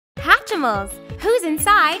Hatchimals. Who's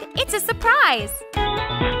inside? It's a surprise!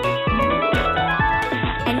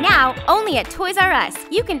 And now, only at Toys R Us,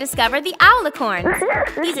 you can discover the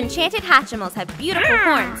Owlicorns. These enchanted Hatchimals have beautiful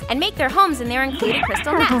horns and make their homes in their included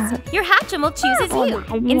crystal nest. Your Hatchimal chooses you.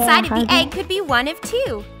 Inside of the egg could be one of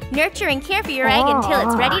two. Nurture and care for your egg until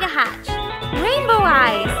it's ready to hatch. Rainbow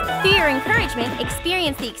eyes! Through your encouragement,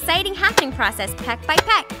 experience the exciting hatching process peck by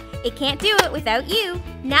peck. It can't do it without you.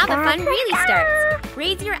 Now the fun really starts.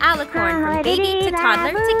 Raise your Owlicorn from baby to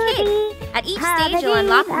toddler to kid. At each stage, you'll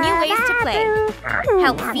unlock new ways to play.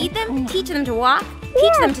 Help feed them, teach them to walk,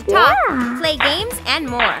 teach them to talk, play games, and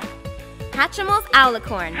more. Hatchimals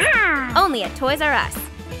Owlicorn. Only at Toys R Us.